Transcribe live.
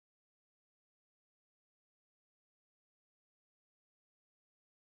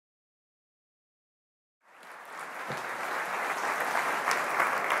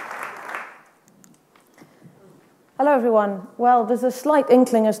Hello everyone. Well, there's a slight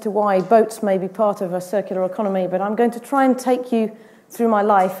inkling as to why boats may be part of a circular economy, but I'm going to try and take you through my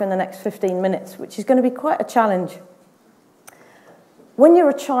life in the next 15 minutes, which is going to be quite a challenge. When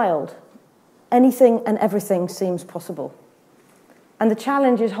you're a child, anything and everything seems possible. And the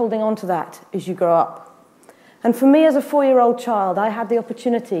challenge is holding on to that as you grow up. And for me as a 4-year-old child, I had the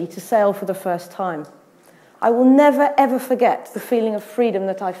opportunity to sail for the first time. I will never ever forget the feeling of freedom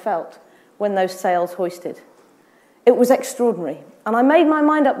that I felt when those sails hoisted. It was extraordinary. And I made my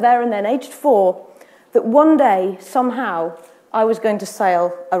mind up there and then, aged 4, that one day, somehow, I was going to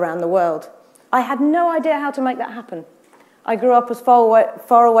sail around the world. I had no idea how to make that happen. I grew up as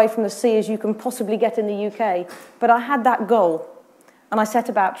far away from the sea as you can possibly get in the UK, but I had that goal, and I set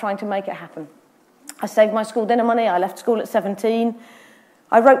about trying to make it happen. I saved my school dinner money, I left school at 17.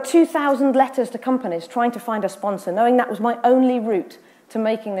 I wrote 2,000 letters to companies trying to find a sponsor, knowing that was my only route to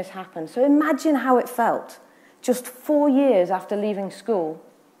making this happen. So imagine how it felt, just 4 years after leaving school,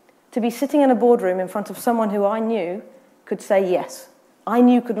 to be sitting in a boardroom in front of someone who I knew could say yes. I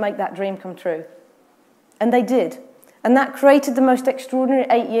knew could make that dream come true. And they did. And that created the most extraordinary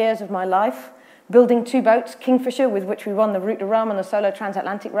 8 years of my life, building 2 boats, Kingfisher, with which we won the Route de Rome and the solo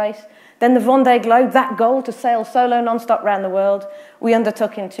transatlantic race, then the Vendée Globe, that goal to sail solo non-stop around the world, we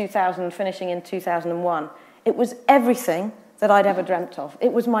undertook in 2000, finishing in 2001. It was everything that I'd ever dreamt of.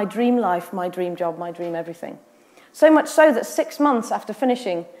 It was my dream life, my dream job, my dream everything. So much so that 6 months after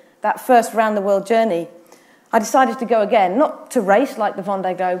finishing that first round-the-world journey, I decided to go again, not to race like the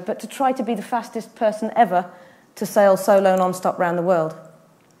Vendée Globe, but to try to be the fastest person ever to sail solo non-stop around the world.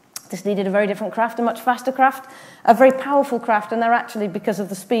 This needed a very different craft, a much faster craft, a very powerful craft, and they're actually, because of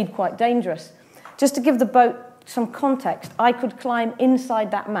the speed, quite dangerous. Just to give the boat some context, I could climb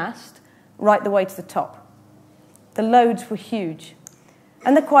inside that mast right the way to the top. The loads were huge.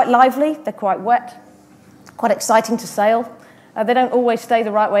 And they're quite lively, they're quite wet, quite exciting to sail. They don't always stay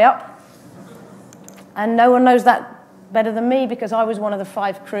the right way up. And no one knows that better than me because I was one of the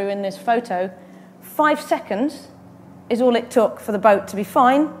 5 crew in this photo. 5 seconds is all it took for the boat to be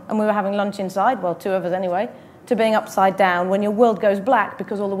fine, and we were having lunch inside, well, 2 of us anyway, to being upside down when your world goes black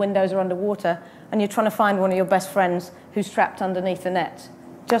because all the windows are underwater and you're trying to find one of your best friends who's trapped underneath the net.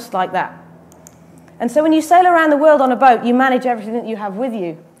 Just like that. And so when you sail around the world on a boat, you manage everything that you have with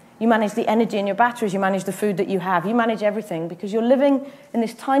you. You manage the energy in your batteries, you manage the food that you have, you manage everything because you're living in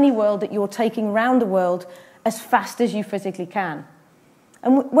this tiny world that you're taking around the world as fast as you physically can.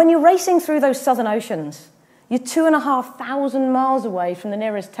 And when you're racing through those southern oceans, you're 2,500 miles away from the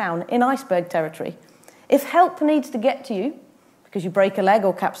nearest town in iceberg territory. If help needs to get to you, because you break a leg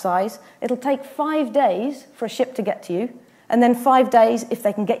or capsize, it'll take 5 days for a ship to get to you, and then 5 days, if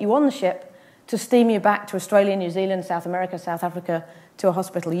they can get you on the ship, to steam you back to Australia, New Zealand, South America, South Africa, to a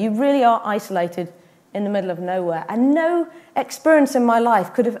hospital. You really are isolated in the middle of nowhere. And no experience in my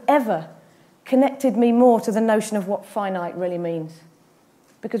life could have ever connected me more to the notion of what finite really means.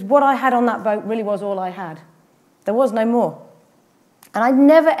 Because what I had on that boat really was all I had. There was no more. And I'd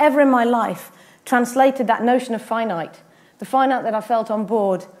never, ever in my life translated that notion of finite, the finite that I felt on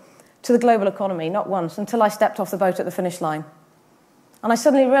board, to the global economy, not once, until I stepped off the boat at the finish line. And I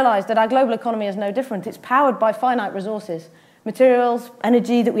suddenly realized that our global economy is no different. It's powered by finite resources, materials,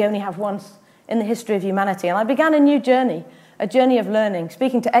 energy that we only have once in the history of humanity. And I began a new journey, a journey of learning,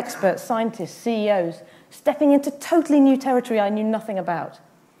 speaking to experts, scientists, CEOs, stepping into totally new territory I knew nothing about.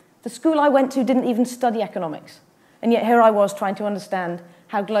 The school I went to didn't even study economics. And yet here I was trying to understand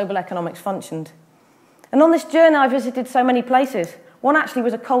how global economics functioned. And on this journey, I visited so many places. One actually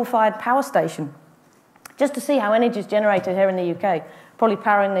was a coal-fired power station, just to see how energy is generated here in the UK, probably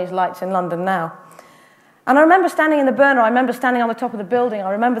powering these lights in London now. And I remember standing in the burner, I remember standing on the top of the building,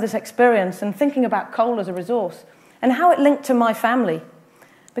 I remember this experience and thinking about coal as a resource and how it linked to my family,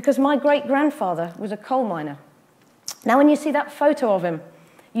 because my great-grandfather was a coal miner. Now, when you see that photo of him,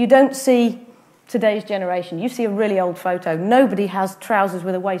 you don't see today's generation. You see a really old photo. Nobody has trousers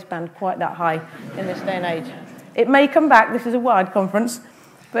with a waistband quite that high in this day and age. It may come back, this is a Wired conference,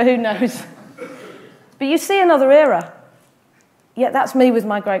 but who knows. But you see another era. Yet that's me with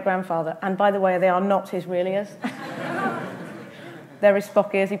my great-grandfather. And by the way, they are not his real ears. They're his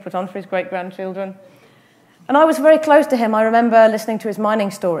Spock ears he put on for his great-grandchildren. And I was very close to him. I remember listening to his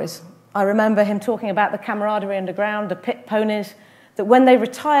mining stories. I remember him talking about the camaraderie underground, the pit ponies, that when they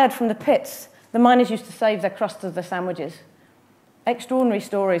retired from the pits, the miners used to save their crusts of their sandwiches. Extraordinary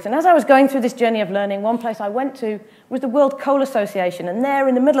stories. And as I was going through this journey of learning, one place I went to was the World Coal Association. And there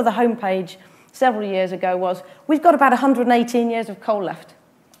in the middle of the homepage several years ago was, we've got about 118 years of coal left.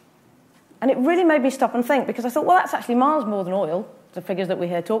 And it really made me stop and think, because I thought, well, that's actually miles more than oil, the figures that we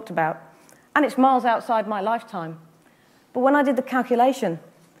here talked about. And it's miles outside my lifetime. But when I did the calculation,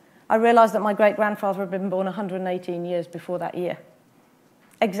 I realized that my great-grandfather had been born 118 years before that year.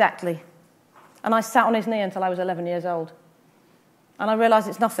 Exactly. And I sat on his knee until I was 11 years old. And I realized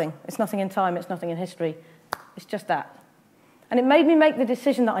it's nothing. It's nothing in time. It's nothing in history. It's just that. And it made me make the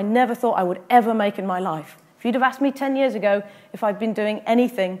decision that I never thought I would ever make in my life. If you'd have asked me 10 years ago if I'd been doing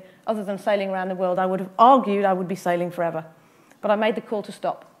anything other than sailing around the world, I would have argued I would be sailing forever. But I made the call to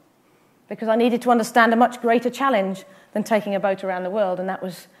stop because I needed to understand a much greater challenge than taking a boat around the world, and that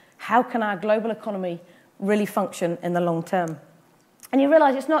was how can our global economy really function in the long term? And you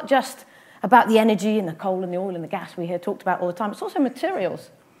realize it's not just about the energy and the coal and the oil and the gas we hear talked about all the time. It's also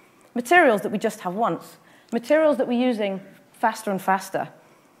materials. Materials that we just have once. Materials that we're using faster and faster.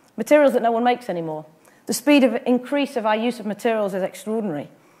 Materials that no one makes anymore. The speed of increase of our use of materials is extraordinary.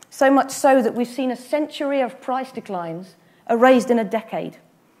 So much so that we've seen a century of price declines erased in a decade.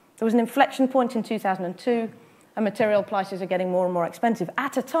 There was an inflection point in 2002, and material prices are getting more and more expensive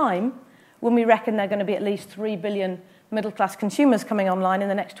at a time when we reckon there are going to be at least 3 billion middle-class consumers coming online in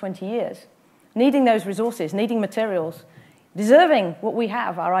the next 20 years, needing those resources, needing materials, deserving what we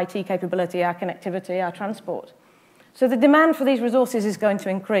have, our IT capability, our connectivity, our transport. So the demand for these resources is going to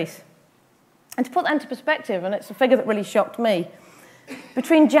increase. And to put that into perspective, and it's a figure that really shocked me,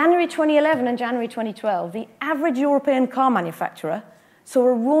 between January 2011 and January 2012, the average European car manufacturer saw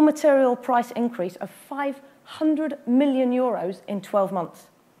a raw material price increase of 500 million euros in 12 months.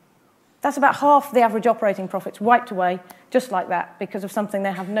 That's about half the average operating profits wiped away just like that because of something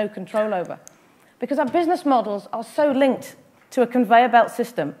they have no control over. Because our business models are so linked to a conveyor belt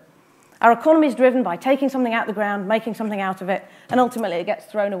system. Our economy is driven by taking something out of the ground, making something out of it, and ultimately it gets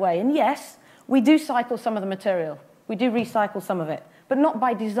thrown away. And yes, we do cycle some of the material. We do recycle some of it, but not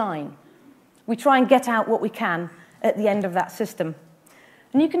by design. We try and get out what we can at the end of that system.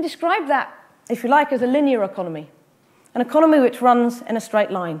 And you can describe that, if you like, as a linear economy, an economy which runs in a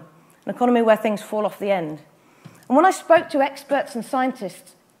straight line, an economy where things fall off the end. And when I spoke to experts and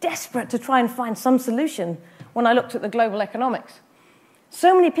scientists desperate to try and find some solution when I looked at the global economics,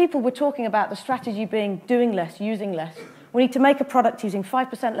 so many people were talking about the strategy being doing less, using less. We need to make a product using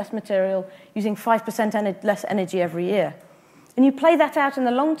 5% less material, using 5% less energy every year. And you play that out in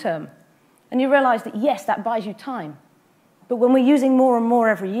the long term, and you realize that, yes, that buys you time. But when we're using more and more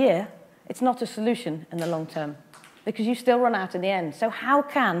every year, it's not a solution in the long term, because you still run out in the end. So how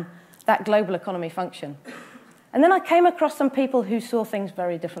can that global economy function? And then I came across some people who saw things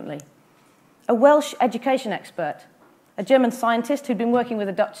very differently. A Welsh education expert, a German scientist who'd been working with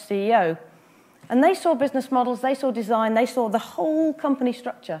a Dutch CEO, and they saw business models, they saw design, they saw the whole company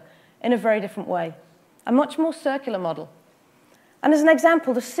structure in a very different way, a much more circular model. And as an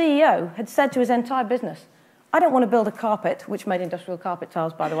example, the CEO had said to his entire business, I don't want to build a carpet, which made industrial carpet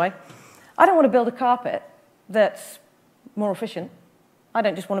tiles, by the way. I don't want to build a carpet that's more efficient. I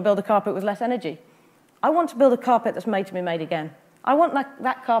don't just want to build a carpet with less energy. I want to build a carpet that's made to be made again. I want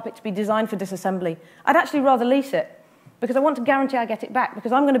that carpet to be designed for disassembly. I'd actually rather lease it, because I want to guarantee I get it back,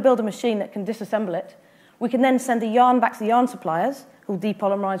 because I'm going to build a machine that can disassemble it. We can then send the yarn back to the yarn suppliers, who'll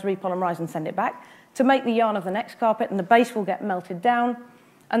depolymerize, repolymerize, and send it back, to make the yarn of the next carpet, and the base will get melted down,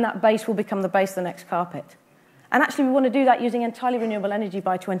 and that base will become the base of the next carpet. And actually, we want to do that using entirely renewable energy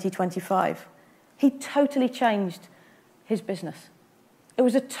by 2025. He totally changed his business. It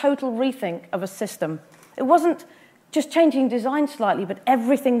was a total rethink of a system. It wasn't just changing design slightly, but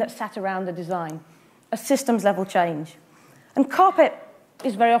everything that sat around the design, a systems level change. And carpet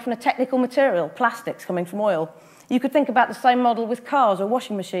is very often a technical material, plastics coming from oil. You could think about the same model with cars or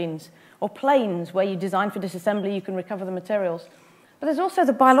washing machines or planes where you design for disassembly, you can recover the materials. But there's also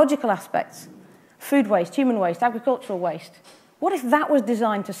the biological aspects, food waste, human waste, agricultural waste. What if that was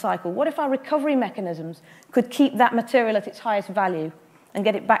designed to cycle? What if our recovery mechanisms could keep that material at its highest value and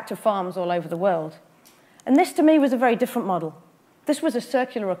get it back to farms all over the world? And this, to me, was a very different model. This was a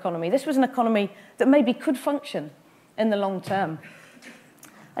circular economy. This was an economy that maybe could function in the long term.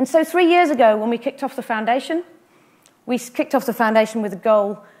 And so 3 years ago, when we kicked off the foundation, we kicked off the foundation with a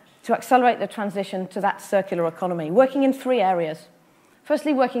goal to accelerate the transition to that circular economy, working in 3 areas.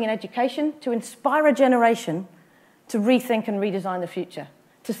 Firstly, working in education to inspire a generation to rethink and redesign the future,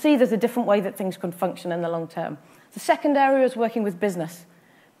 to see there's a different way that things can function in the long term. The second area is working with business.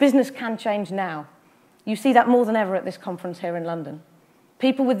 Business can change now. You see that more than ever at this conference here in London.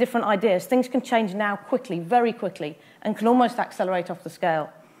 People with different ideas, things can change now quickly, very quickly, and can almost accelerate off the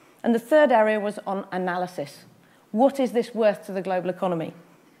scale. And the third area was on analysis. What is this worth to the global economy?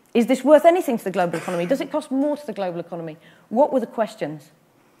 Is this worth anything to the global economy? Does it cost more to the global economy? What were the questions?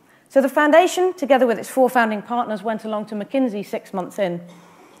 So the foundation, together with its 4 founding partners, went along to McKinsey 6 months in.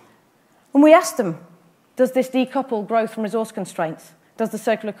 And we asked them, Does this decouple growth from resource constraints? Does the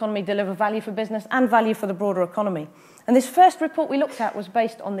circular economy deliver value for business and value for the broader economy? And this first report we looked at was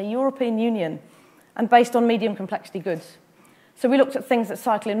based on the European Union and based on medium complexity goods. So we looked at things that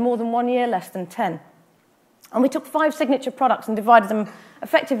cycle in more than 1 year, less than 10. And we took 5 signature products and divided them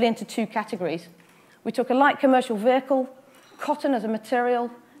effectively into 2 categories. We took a light commercial vehicle, cotton as a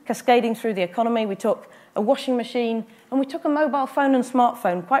material, cascading through the economy. We took a washing machine, and we took a mobile phone and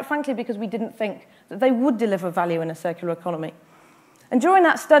smartphone, quite frankly, because we didn't think that they would deliver value in a circular economy. And during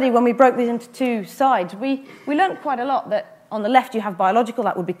that study, when we broke these into 2 sides, we learned quite a lot. That on the left you have biological,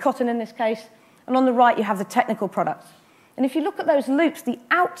 that would be cotton in this case, and on the right you have the technical products. And if you look at those loops, the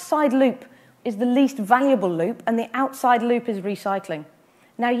outside loop is the least valuable loop, and the outside loop is recycling.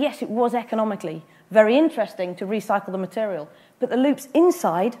 Now, yes, it was economically very interesting to recycle the material, but the loops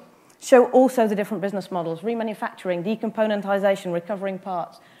inside show also the different business models: remanufacturing, decomponentization, recovering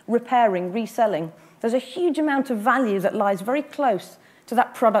parts, repairing, reselling. There's a huge amount of value that lies very close to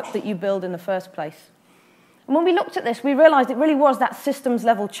that product that you build in the first place. And when we looked at this, we realized it really was that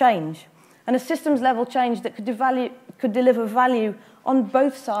systems-level change, and a systems-level change that could deliver value on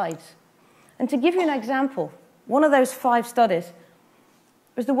both sides. And to give you an example, one of those 5 studies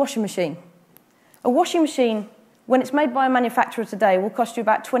was the washing machine. A washing machine, when it's made by a manufacturer today, will cost you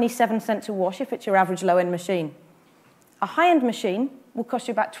about 27 cents a wash if it's your average low-end machine. A high-end machine will cost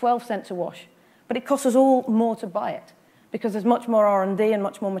you about 12 cents a wash, but it costs us all more to buy it because there's much more R&D and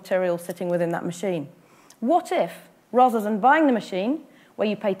much more material sitting within that machine. What if, rather than buying the machine, where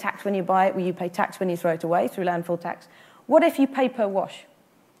you pay tax when you buy it, where you pay tax when you throw it away through landfill tax, what if you pay per wash?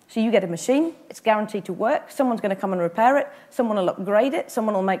 So you get a machine, it's guaranteed to work, someone's going to come and repair it, someone will upgrade it,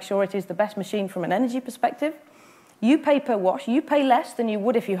 someone will make sure it is the best machine from an energy perspective. You pay per wash, you pay less than you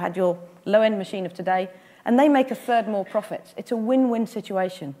would if you had your low-end machine of today, and they make a third more profits. It's a win-win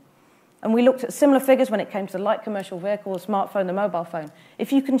situation. And we looked at similar figures when it came to the light commercial vehicle, the smartphone, the mobile phone.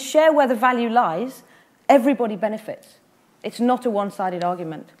 If you can share where the value lies, everybody benefits. It's not a one-sided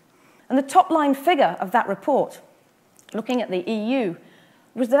argument. And the top-line figure of that report, looking at the EU,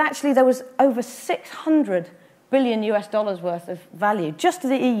 was that actually there was over 600 billion US dollars worth of value just to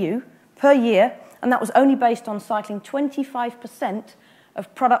the EU per year, and that was only based on cycling 25%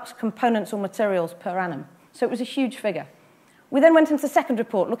 of products, components, or materials per annum. So it was a huge figure. We then went into the second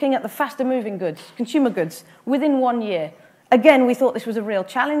report, looking at the faster-moving goods, consumer goods, within 1 year. Again, we thought this was a real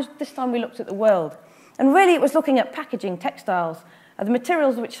challenge. This time we looked at the world. And really it was looking at packaging, textiles, the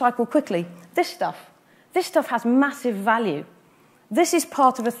materials which cycle quickly. This stuff has massive value. This is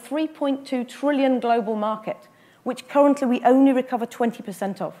part of a 3.2 trillion global market, which currently we only recover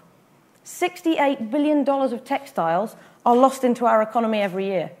 20% of. $68 billion of textiles are lost into our economy every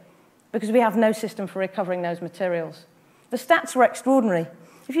year because we have no system for recovering those materials. The stats are extraordinary.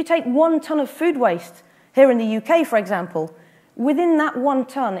 If you take 1 ton of food waste, here in the UK, for example, within that 1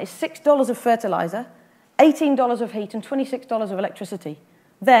 ton is $6 of fertilizer, $18 of heat, and $26 of electricity.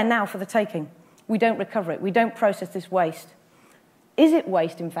 There now for the taking. We don't recover it. We don't process this waste. Is it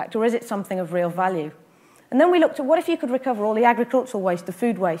waste, in fact, or is it something of real value? And then we looked at what if you could recover all the agricultural waste, the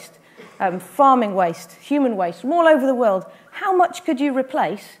food waste, farming waste, human waste from all over the world. How much could you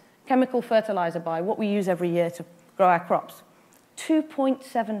replace chemical fertilizer by, what we use every year to grow our crops?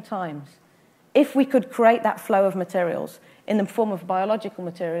 2.7 times. If we could create that flow of materials in the form of biological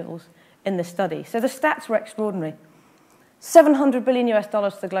materials in the study. So the stats were extraordinary. 700 billion US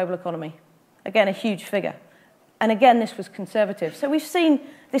dollars to the global economy. Again, a huge figure. And again, this was conservative. So we've seen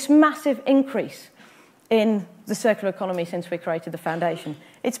this massive increase in the circular economy since we created the foundation.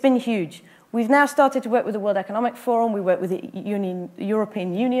 It's been huge. We've now started to work with the World Economic Forum. We work with the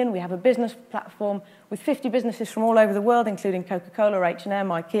European Union. We have a business platform with 50 businesses from all over the world, including Coca-Cola, H&M,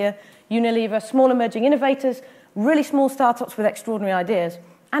 IKEA, Unilever, small emerging innovators, really small startups with extraordinary ideas,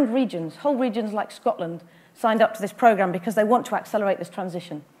 and regions. Whole regions like Scotland signed up to this program because they want to accelerate this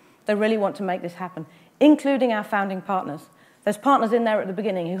transition. They really want to make this happen, including our founding partners. There's partners in there at the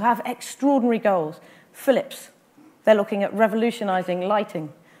beginning who have extraordinary goals. Philips, they're looking at revolutionizing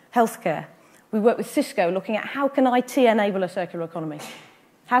lighting, healthcare. We work with Cisco looking at how can IT enable a circular economy?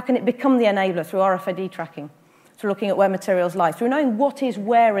 How can it become the enabler through RFID tracking, through looking at where materials lie, through knowing what is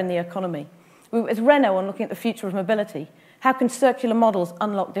where in the economy? We work with Renault on looking at the future of mobility. How can circular models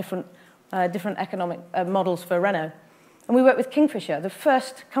unlock different economic models for Renault? And we work with Kingfisher, the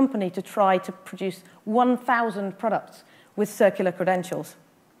first company to try to produce 1,000 products with circular credentials.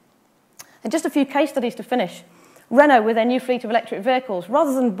 And just a few case studies to finish. Renault, with their new fleet of electric vehicles,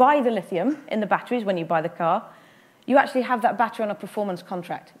 rather than buy the lithium in the batteries when you buy the car, you actually have that battery on a performance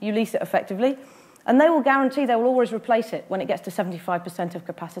contract. You lease it effectively, and they will guarantee they will always replace it when it gets to 75% of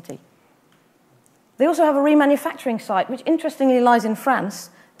capacity. They also have a remanufacturing site, which interestingly lies in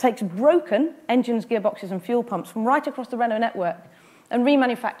France, takes broken engines, gearboxes, and fuel pumps from right across the Renault network and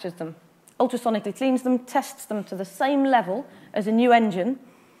remanufactures them, ultrasonically cleans them, tests them to the same level as a new engine,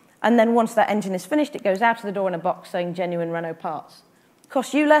 and then once that engine is finished, it goes out of the door in a box saying genuine Renault parts.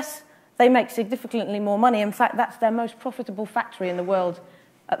 Costs you less, they make significantly more money. In fact, that's their most profitable factory in the world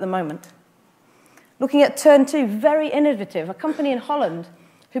at the moment. Looking at Turn 2, very innovative, a company in Holland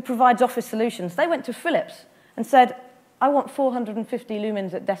who provides office solutions. They went to Philips and said, I want 450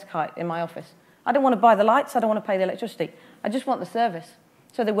 lumens at desk height in my office. I don't want to buy the lights, I don't want to pay the electricity. I just want the service.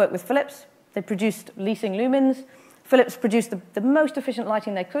 So they worked with Philips, they produced leasing lumens. Philips produced the most efficient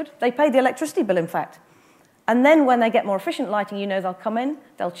lighting they could. They paid the electricity bill, in fact. And then when they get more efficient lighting, you know they'll come in,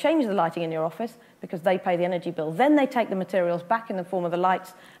 they'll change the lighting in your office because they pay the energy bill. Then they take the materials back in the form of the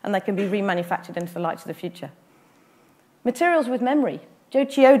lights, and they can be remanufactured into the lights of the future. Materials with memory. Joe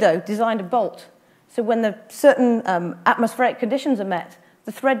Chiodo designed a bolt, so when the certain atmospheric conditions are met,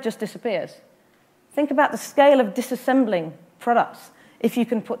 the thread just disappears. Think about the scale of disassembling products if you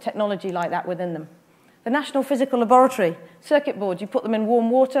can put technology like that within them. The National Physical Laboratory, circuit boards, you put them in warm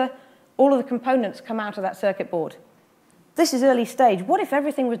water, all of the components come out of that circuit board. This is early stage. What if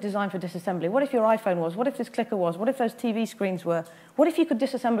everything was designed for disassembly? What if your iPhone was? What if this clicker was? What if those TV screens were? What if you could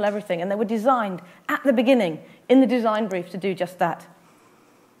disassemble everything? And they were designed at the beginning in the design brief to do just that.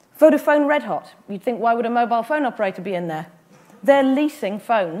 Vodafone Red Hot. You'd think, why would a mobile phone operator be in there? They're leasing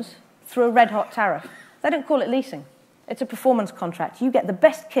phones through a Red Hot tariff. They don't call it leasing. It's a performance contract. You get the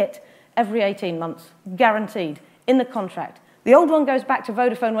best kit every 18 months, guaranteed, in the contract. The old one goes back to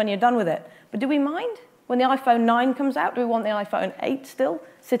Vodafone when you're done with it. But do we mind? When the iPhone 9 comes out, do we want the iPhone 8 still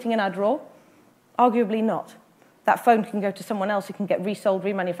sitting in our drawer? Arguably not. That phone can go to someone else. It can get resold,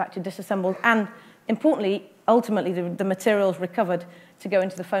 remanufactured, disassembled, and importantly, ultimately, the materials recovered to go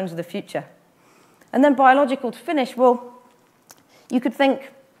into the phones of the future. And then biological to finish, well, you could think,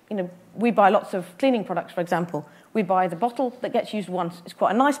 we buy lots of cleaning products, for example. We buy the bottle that gets used once. It's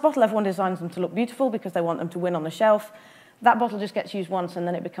quite a nice bottle. Everyone designs them to look beautiful because they want them to win on the shelf. That bottle just gets used once and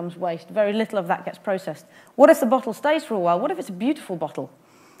then it becomes waste. Very little of that gets processed. What if the bottle stays for a while? What if it's a beautiful bottle?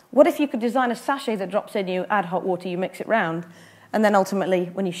 What if you could design a sachet that drops in, you add hot water, you mix it round, and then ultimately,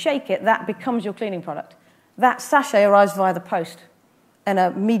 when you shake it, that becomes your cleaning product? That sachet arrives via the post in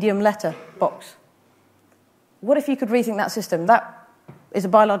a medium letter box. What if you could rethink that system? That is a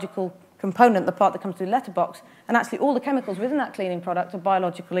biological component, the part that comes through the letterbox, and actually all the chemicals within that cleaning product are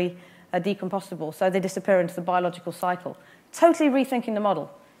biologically decompostable, so they disappear into the biological cycle. Totally rethinking the model.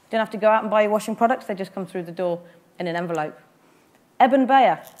 You don't have to go out and buy your washing products, they just come through the door in an envelope. Eben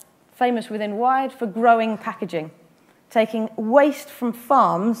Bayer, famous within Wired for growing packaging, taking waste from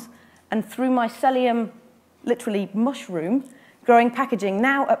farms and through mycelium, literally mushroom, growing packaging,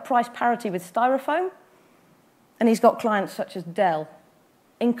 now at price parity with styrofoam, and he's got clients such as Dell.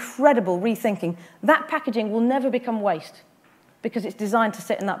 Incredible rethinking. That packaging will never become waste because it's designed to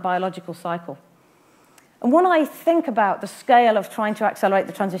sit in that biological cycle. And when I think about the scale of trying to accelerate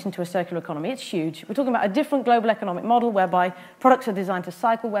the transition to a circular economy, it's huge. We're talking about a different global economic model whereby products are designed to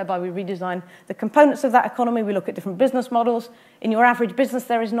cycle, whereby we redesign the components of that economy. We look at different business models. In your average business,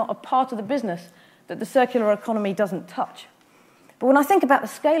 there is not a part of the business that the circular economy doesn't touch. But when I think about the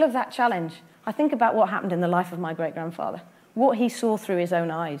scale of that challenge, I think about what happened in the life of my great-grandfather, what he saw through his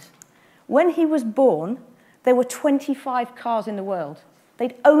own eyes. When he was born, there were 25 cars in the world.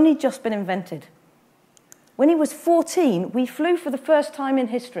 They'd only just been invented. When he was 14, we flew for the first time in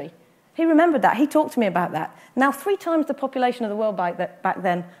history. He remembered that. He talked to me about that. Now, 3 times the population of the world back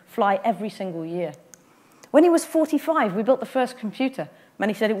then fly every single year. When he was 45, we built the first computer.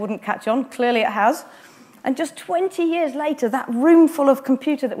 Many said it wouldn't catch on. Clearly it has. And just 20 years later, that room full of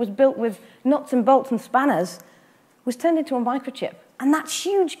computer that was built with nuts and bolts and spanners was turned into a microchip. And that's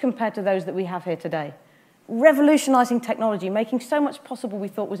huge compared to those that we have here today. Revolutionizing technology, making so much possible we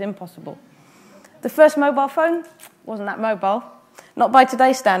thought was impossible. The first mobile phone wasn't that mobile, not by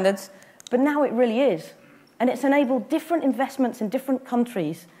today's standards, but now it really is. And it's enabled different investments in different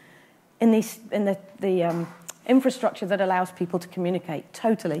countries in the infrastructure that allows people to communicate,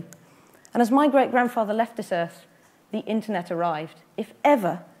 totally. And as my great-grandfather left this earth, the internet arrived. If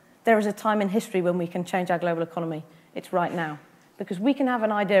ever there is a time in history when we can change our global economy, it's right now. Because we can have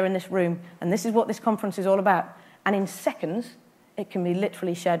an idea in this room, and this is what this conference is all about, and in seconds, it can be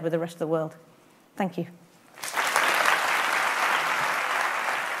literally shared with the rest of the world. Thank you.